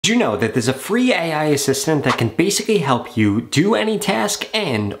Did you know that there's a free AI assistant that can basically help you do any task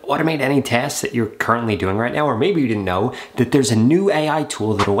and automate any tasks that you're currently doing right now? Or maybe you didn't know that there's a new AI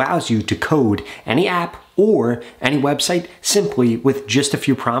tool that allows you to code any app or any website simply with just a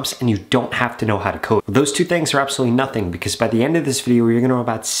few prompts, and you don't have to know how to code. Those two things are absolutely nothing, because by the end of this video, you're gonna know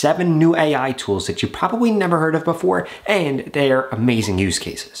about 7 new AI tools that you probably never heard of before, and they are amazing use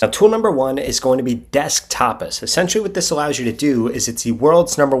cases. Now, tool number 1 is going to be Desktopus. Essentially what this allows you to do is it's the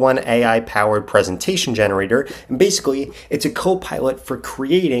world's #1 AI-powered presentation generator, and basically it's a co-pilot for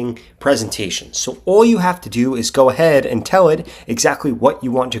creating presentations. So all you have to do is go ahead and tell it exactly what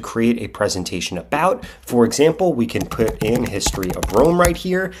you want to create a presentation about. For example, we can put in history of Rome right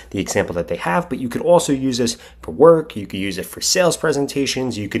here, the example that they have, but you could also use this for work. You could use it for sales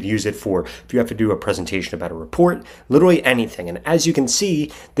presentations. You could use it for if you have to do a presentation about a report, literally anything. And as you can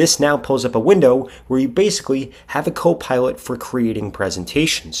see, this now pulls up a window where you basically have a co-pilot for creating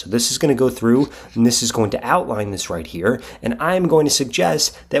presentations. So this is going to go through and this is going to outline this right here. And I'm going to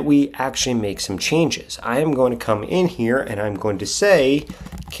suggest that we actually make some changes. I am going to come in here and I'm going to say,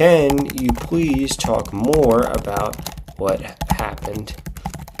 can you please talk more about what happened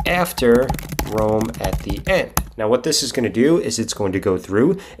after Rome at the end? Now what this is going to do is it's going to go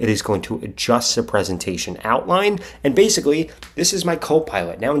through, it is going to adjust the presentation outline, and basically this is my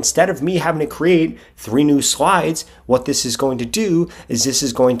co-pilot. Now instead of me having to create 3 new slides, what this is going to do is this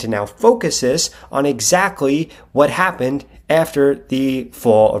is going to now focus this on exactly what happened after the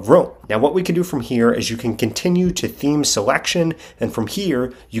fall of Rome. Now what we can do from here is you can continue to theme selection, and from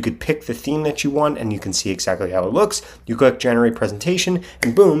here you could pick the theme that you want and you can see exactly how it looks. You click generate presentation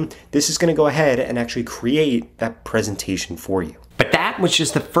and boom, this is going to go ahead and actually create that presentation for you. But that was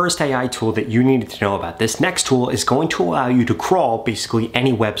just the first AI tool that you needed to know about. This next tool is going to allow you to crawl basically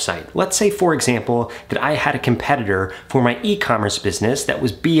any website. Let's say, for example, that I had a competitor for my e-commerce business that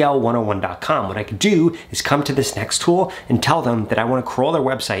was bl101.com. What I could do is come to this next tool and tell them that I want to crawl their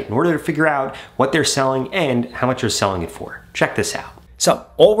website in order to figure out what they're selling and how much they're selling it for. Check this out. So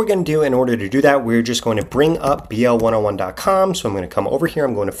all we're going to do in order to do that, we're just going to bring up bl101.com. So I'm going to come over here,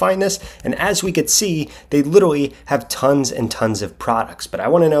 I'm going to find this. And as we could see, they literally have tons and tons of products. But I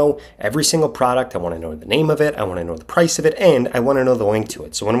want to know every single product. I want to know the name of it. I want to know the price of it. And I want to know the link to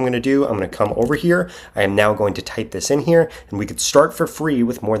it. So what I'm going to do, I'm going to come over here. I am now going to type this in here. And we could start for free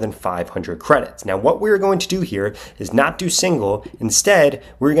with more than 500 credits. Now what we're going to do here is not do single. Instead,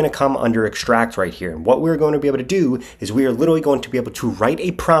 we're going to come under extract right here. And what we're going to be able to do is we are literally going to be able to write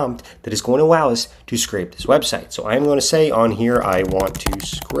a prompt that is going to allow us to scrape this website. So I'm going to say on here, I want to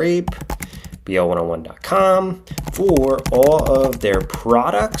scrape bl101.com for all of their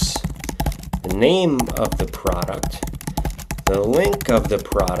products, the name of the product, the link of the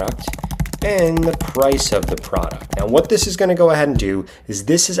product, and the price of the product. Now what this is going to go ahead and do is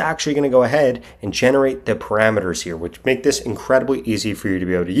this is actually going to go ahead and generate the parameters here, which make this incredibly easy for you to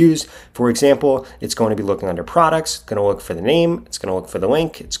be able to use. For example, it's going to be looking under products, it's going to look for the name, it's going to look for the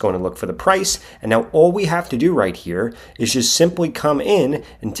link, it's going to look for the price. And now all we have to do right here is just simply come in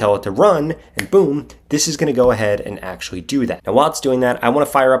and tell it to run, and boom, this is going to go ahead and actually do that. Now while it's doing that, I want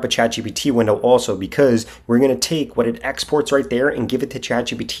to fire up a ChatGPT window also, because we're going to take what it exports right there and give it to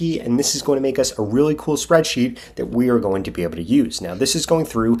ChatGPT, and this is going to make us a really cool spreadsheet that we are going to be able to use. Now this is going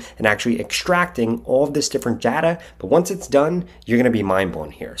through and actually extracting all of this different data, but once it's done, you're going to be mind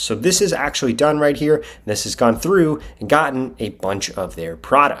blown here. So this is actually done right here. This has gone through and gotten a bunch of their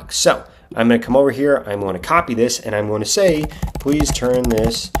products. So I'm going to come over here, I'm going to copy this, and I'm going to say, please turn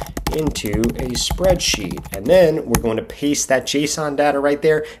this into a spreadsheet. And then we're going to paste that JSON data right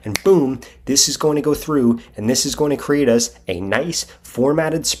there, and boom, this is going to go through and this is going to create us a nice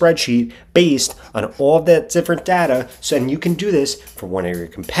formatted spreadsheet based on all of that different data. So then you can do this for one of your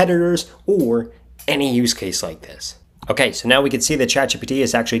competitors or any use case like this. Okay, so now we can see that ChatGPT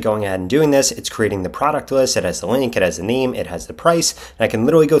is actually going ahead and doing this. It's creating the product list, it has the link, it has the name, it has the price, and I can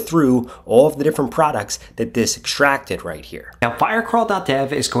literally go through all of the different products that this extracted right here. Now,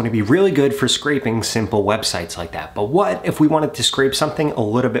 firecrawl.dev is going to be really good for scraping simple websites like that, but what if we wanted to scrape something a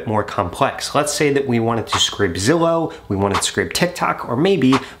little bit more complex? Let's say that we wanted to scrape Zillow, we wanted to scrape TikTok, or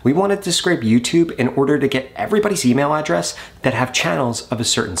maybe we wanted to scrape YouTube in order to get everybody's email address that have channels of a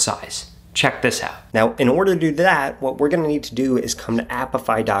certain size. Check this out. Now, in order to do that, what we're going to need to do is come to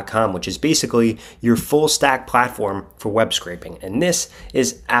appify.com, which is basically your full stack platform for web scraping. And this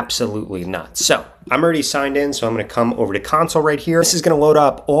is absolutely nuts. So I'm already signed in, so I'm going to come over to console right here. This is going to load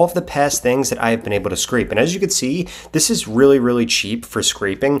up all of the past things that I have been able to scrape. And as you can see, this is really, really cheap for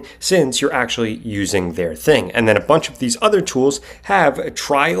scraping since you're actually using their thing. And then a bunch of these other tools have a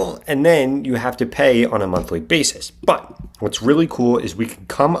trial, and then you have to pay on a monthly basis. But what's really cool is we can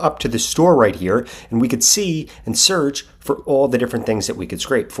come up to the store right here and we could see and search for all the different things that we could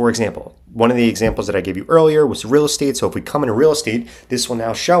scrape. For example, one of the examples that I gave you earlier was real estate. So if we come into real estate, this will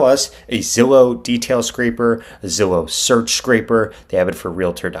now show us a Zillow detail scraper, a Zillow search scraper. They have it for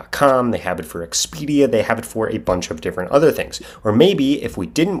realtor.com. They have it for Expedia. They have it for a bunch of different other things. Or maybe if we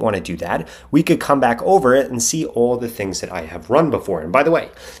didn't want to do that, we could come back over it and see all the things that I have run before. And by the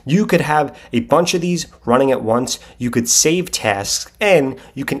way, you could have a bunch of these running at once. You could save tasks, and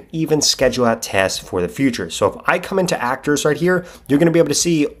you can even schedule out tasks for the future. So if I come into actors right here, you're going to be able to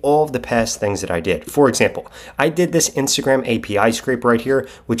see all of the past things that I did. For example, I did this Instagram API scrape right here,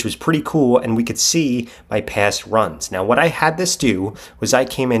 which was pretty cool, and we could see my past runs. Now, what I had this do was I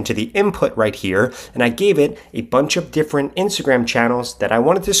came into the input right here, and I gave it a bunch of different Instagram channels that I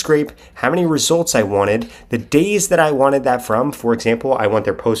wanted to scrape, how many results I wanted, the days that I wanted that from. For example, I want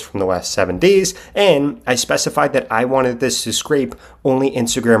their post from the last 7 days, and I specified that I wanted this to scrape only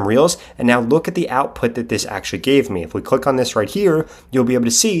Instagram Reels. And now look at the output that this actually gave me. If we click on this right here, you'll be able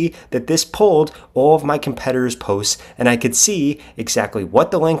to see that this pulled all of my competitors' posts, and I could see exactly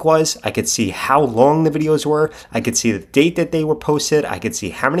what the link was. I could see how long the videos were. I could see the date that they were posted. I could see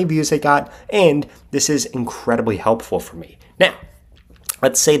how many views they got, and this is incredibly helpful for me. Now,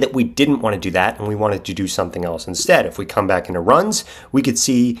 let's say that we didn't want to do that and we wanted to do something else instead. If we come back into runs, we could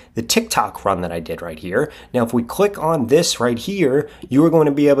see the TikTok run that I did right here. Now, if we click on this right here, you are going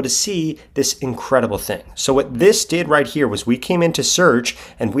to be able to see this incredible thing. So what this did right here was we came into search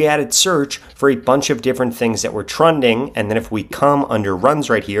and we added search for a bunch of different things that were trending. And then if we come under runs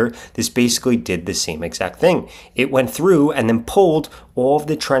right here, this basically did the same exact thing. It went through and then pulled all of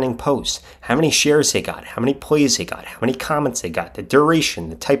the trending posts, how many shares they got, how many plays they got, how many comments they got, the duration,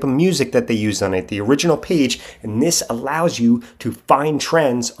 the type of music that they used on it, the original page, and this allows you to find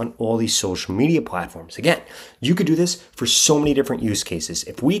trends on all these social media platforms. Again, you could do this for so many different use cases.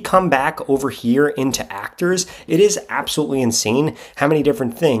 If we come back over here into actors, it is absolutely insane how many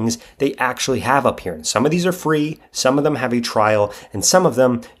different things they actually have up here. And some of these are free, some of them have a trial, and some of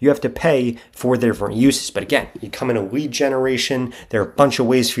them you have to pay for their different uses. But again, you come into lead generation, there are a bunch of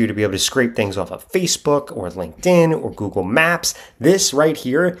ways for you to be able to scrape things off of Facebook or LinkedIn or Google Maps. This right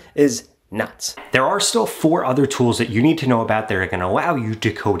here is nuts. There are still 4 other tools that you need to know about that are going to allow you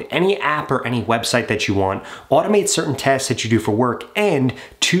to code any app or any website that you want, automate certain tasks that you do for work, and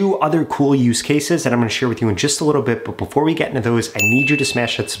 2 other cool use cases that I'm going to share with you in just a little bit. But before we get into those, I need you to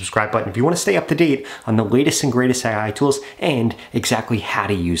smash that subscribe button if you want to stay up to date on the latest and greatest AI tools and exactly how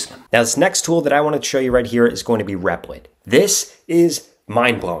to use them. Now, this next tool that I want to show you right here is going to be Replit. This is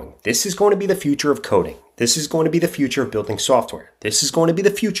mind-blowing. This is going to be the future of coding. This is going to be the future of building software. This is going to be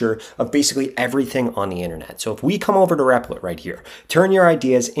the future of basically everything on the internet. So if we come over to Replit right here, turn your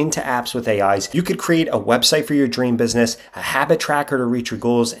ideas into apps with AIs, you could create a website for your dream business, a habit tracker to reach your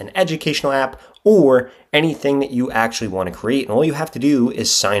goals, an educational app, or anything that you actually want to create. And all you have to do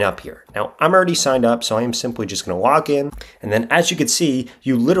is sign up here. Now, I'm already signed up, so I am simply just going to log in. And then as you can see,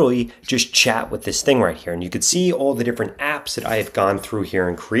 you literally just chat with this thing right here. And you can see all the different apps that I have gone through here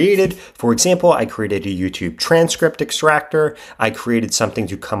and created. For example, I created a YouTube transcript extractor. I created something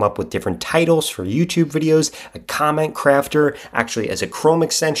to come up with different titles for YouTube videos, a comment crafter, actually as a Chrome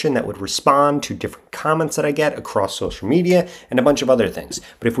extension that would respond to different comments that I get across social media, and a bunch of other things.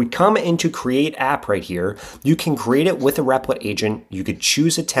 But if we come into create app right here, you can create it with a Replit agent. You could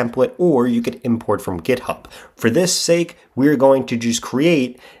choose a template, or you could import from GitHub. For this sake, we're going to just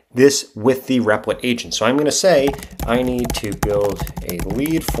create this with the Replit agent. So I'm going to say, I need to build a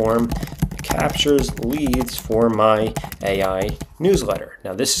lead form that captures leads for my AI newsletter.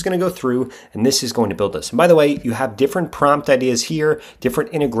 Now this is going to go through and this is going to build this. And by the way, you have different prompt ideas here,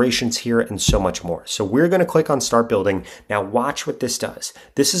 different integrations here, and so much more. So we're going to click on start building. Now watch what this does.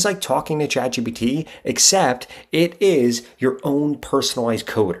 This is like talking to ChatGPT, except it is your own personalized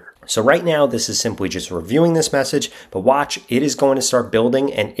coder. So right now, this is simply just reviewing this message, but watch, it is going to start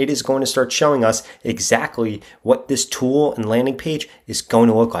building and it is going to start showing us exactly what this tool and landing page is going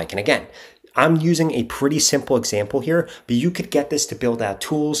to look like. And again, I'm using a pretty simple example here, but you could get this to build out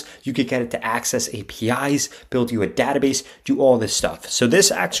tools. You could get it to access APIs, build you a database, do all this stuff. So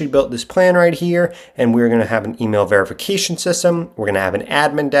this actually built this plan right here, and we're going to have an email verification system. We're going to have an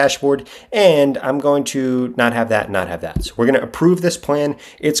admin dashboard, and I'm going to not have that, not have that. So we're going to approve this plan.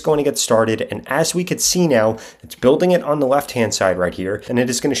 It's going to get started. And as we could see now, it's building it on the left-hand side right here, and it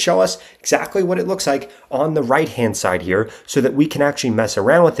is going to show us exactly what it looks like on the right-hand side here so that we can actually mess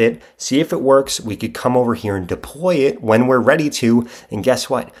around with it, see if it works. We could come over here and deploy it when we're ready to. And guess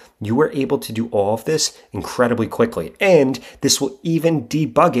what? You were able to do all of this incredibly quickly. And this will even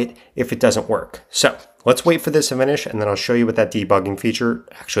debug it if it doesn't work. So let's wait for this to finish, and then I'll show you what that debugging feature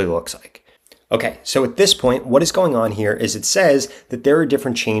actually looks like. Okay, so at this point, what is going on here is it says that there are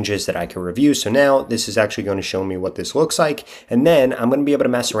different changes that I can review. So now this is actually going to show me what this looks like. And then I'm going to be able to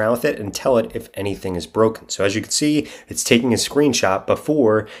mess around with it and tell it if anything is broken. So as you can see, it's taking a screenshot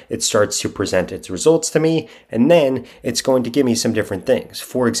before it starts to present its results to me. And then it's going to give me some different things.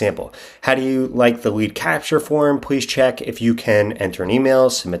 For example, how do you like the lead capture form? Please check if you can enter an email,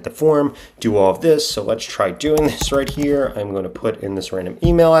 submit the form, do all of this. So let's try doing this right here. I'm going to put in this random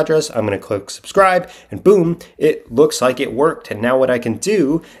email address. I'm going to click subscribe, and boom, it looks like it worked. And now what I can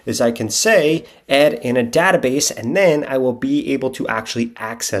do is I can say add in a database, and then I will be able to actually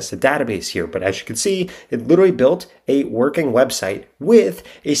access the database here. But as you can see, it literally built a working website with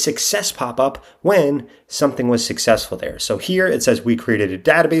a success pop-up when something was successful there. So here it says we created a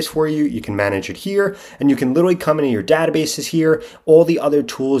database for you. You can manage it here, and you can literally come into your databases here. All the other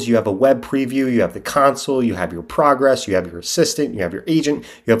tools, you have a web preview, you have the console, you have your progress, you have your assistant, you have your agent,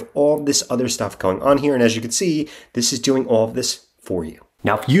 you have all this other stuff going on here. And as you can see, this is doing all of this for you.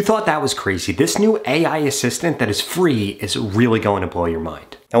 Now, if you thought that was crazy, this new AI assistant that is free is really going to blow your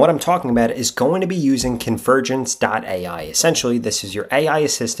mind. Now, what I'm talking about is going to be using Convergence.ai. Essentially, this is your AI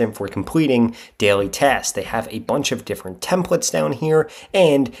assistant for completing daily tasks. They have a bunch of different templates down here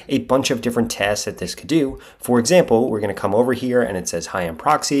and a bunch of different tasks that this could do. For example, we're going to come over here and it says, hi, I'm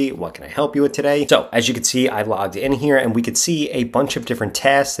Proxy. What can I help you with today? So as you can see, I logged in here and we could see a bunch of different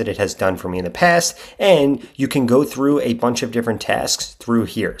tasks that it has done for me in the past. And you can go through a bunch of different tasks through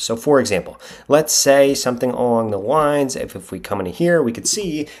here. So for example, let's say something along the lines, if we come in here, we could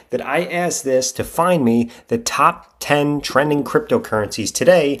see that I asked this to find me the top 10 trending cryptocurrencies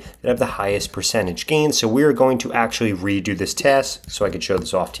today that have the highest percentage gain. So we're going to actually redo this task so I could show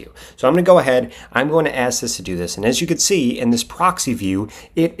this off to you. So I'm going to go ahead, I'm going to ask this to do this. And as you can see in this proxy view,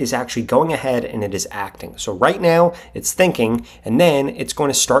 it is actually going ahead and it is acting. So right now it's thinking, and then it's going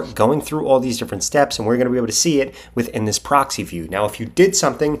to start going through all these different steps, and we're going to be able to see it within this proxy view. Now, if you did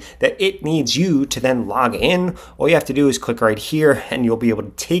something that it needs you to then log in, all you have to do is click right here and you'll be able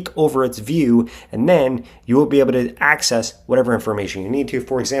to take over its view, and then you will be able to access whatever information you need to.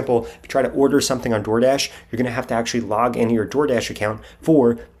 For example, if you try to order something on DoorDash, you're going to have to actually log into your DoorDash account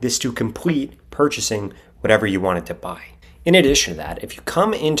for this to complete purchasing whatever you wanted to buy. In addition to that, if you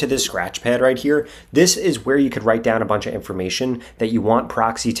come into this scratch pad right here, this is where you could write down a bunch of information that you want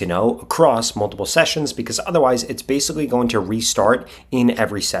Proxy to know across multiple sessions, because otherwise it's basically going to restart in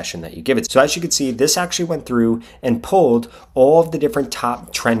every session that you give it. So as you can see, this actually went through and pulled all of the different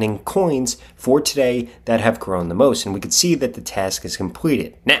top trending coins for today that have grown the most. And we could see that the task is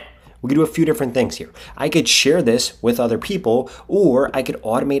completed. Now, we could do a few different things here. I could share this with other people, or I could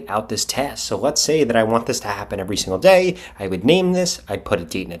automate out this task. So let's say that I want this to happen every single day. I would name this, I'd put a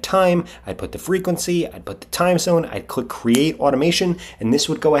date and a time, I'd put the frequency, I'd put the time zone, I'd click create automation, and this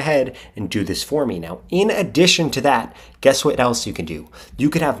would go ahead and do this for me. Now, in addition to that, guess what else you can do? You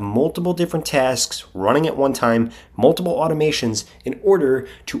could have multiple different tasks running at one time, multiple automations in order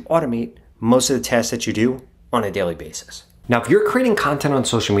to automate most of the tasks that you do on a daily basis. Now, if you're creating content on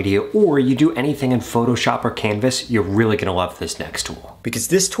social media or you do anything in Photoshop or Canvas, you're really gonna love this next tool. Because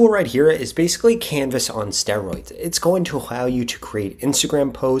this tool right here is basically Canvas on steroids. It's going to allow you to create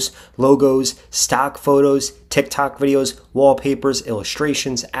Instagram posts, logos, stock photos, TikTok videos, wallpapers,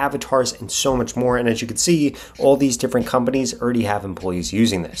 illustrations, avatars, and so much more. And as you can see, all these different companies already have employees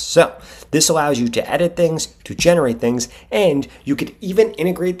using this. So this allows you to edit things, to generate things, and you could even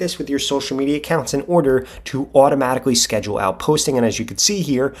integrate this with your social media accounts in order to automatically schedule out posting. And as you can see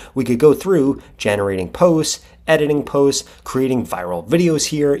here, we could go through generating posts, editing posts, creating viral videos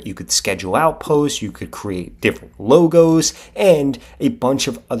here. You could schedule out posts, you could create different logos, and a bunch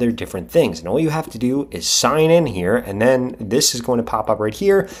of other different things. And all you have to do is sign in here, and then this is going to pop up right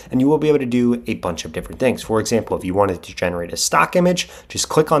here, and you will be able to do a bunch of different things. For example, if you wanted to generate a stock image, just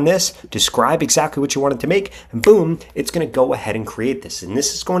click on this, describe exactly what you wanted to make, and boom, it's going to go ahead and create this. And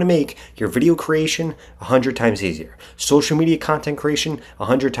this is going to make your video creation 100 times easier. Social media content creation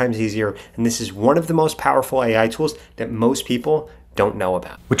 100 times easier. And this is one of the most powerful AI tools that most people don't know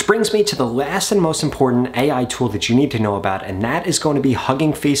about. Which brings me to the last and most important AI tool that you need to know about, and that is going to be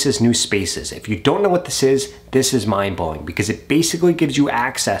Hugging Face's new Spaces. If you don't know what this is mind-blowing because it basically gives you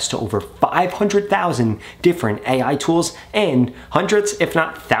access to over 500,000 different AI tools, and hundreds, if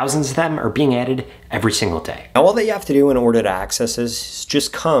not thousands of them are being added every single day. Now, all that you have to do in order to access this is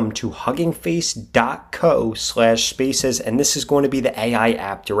just come to huggingface.co/spaces, and this is going to be the AI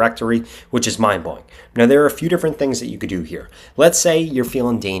app directory, which is mind-blowing. Now, there are a few different things that you could do here. Let's say you're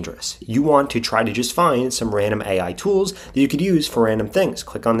feeling dangerous. You want to try to just find some random AI tools that you could use for random things.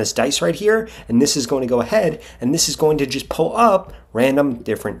 Click on this dice right here, and this is going to go ahead, and this is going to just pull up random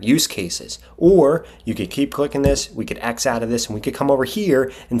different use cases. Or you could keep clicking this, we could X out of this, and we could come over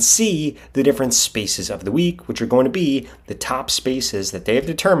here and see the different spaces of the week, which are going to be the top spaces that they have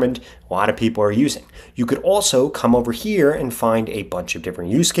determined a lot of people are using. You could also come over here and find a bunch of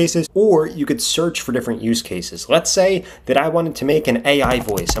different use cases, or you could search for different use cases. Let's say that I wanted to make an AI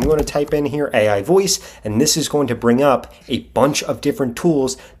voice. I'm going to type in here AI voice, and this is going to bring up a bunch of different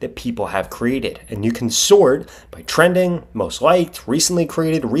tools that people have created. And you can sort by trending, most liked, recently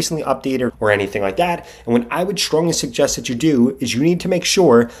created, recently updated, or anything like that. And what I would strongly suggest that you do is you need to make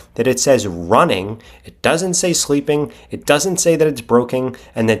sure that it says running. It doesn't say sleeping. It doesn't say that it's broken,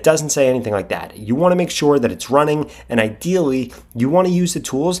 and it doesn't say anything like that. You want to make sure that it's running, and ideally you want to use the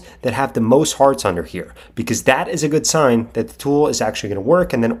tools that have the most hearts under here, because that is a good sign that the tool is actually going to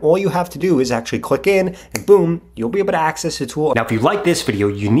work. And then all you have to do is actually click in, and boom, you'll be able to access the tool. Now, if you like this video,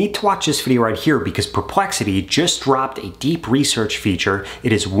 you need to watch this video right here, because Perplexity just dropped a deep research feature.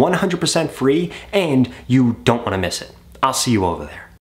 It is 100% free, and you don't want to miss it. I'll see you over there.